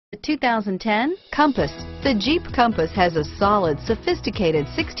The 2010 Compass. The Jeep Compass has a solid, sophisticated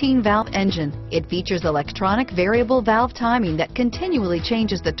 16-valve engine. It features electronic variable valve timing that continually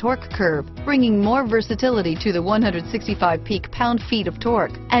changes the torque curve, bringing more versatility to the 165 peak pound-feet of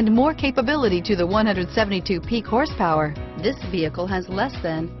torque and more capability to the 172 peak horsepower. This vehicle has less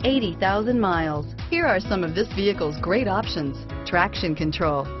than 80,000 miles. Here are some of this vehicle's great options: traction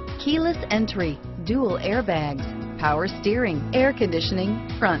control, keyless entry, dual airbags, power steering, air conditioning,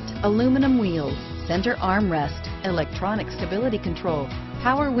 front aluminum wheels, center armrest, electronic stability control,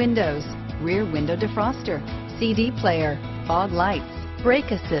 power windows, rear window defroster, CD player, fog lights,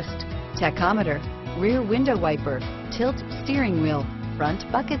 brake assist, tachometer, rear window wiper, tilt steering wheel, front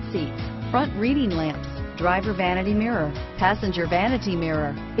bucket seats, front reading lamps, driver vanity mirror, passenger vanity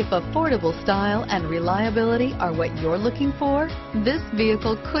mirror. If affordable style and reliability are what you're looking for, this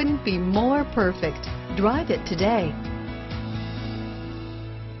vehicle couldn't be more perfect. Drive it today.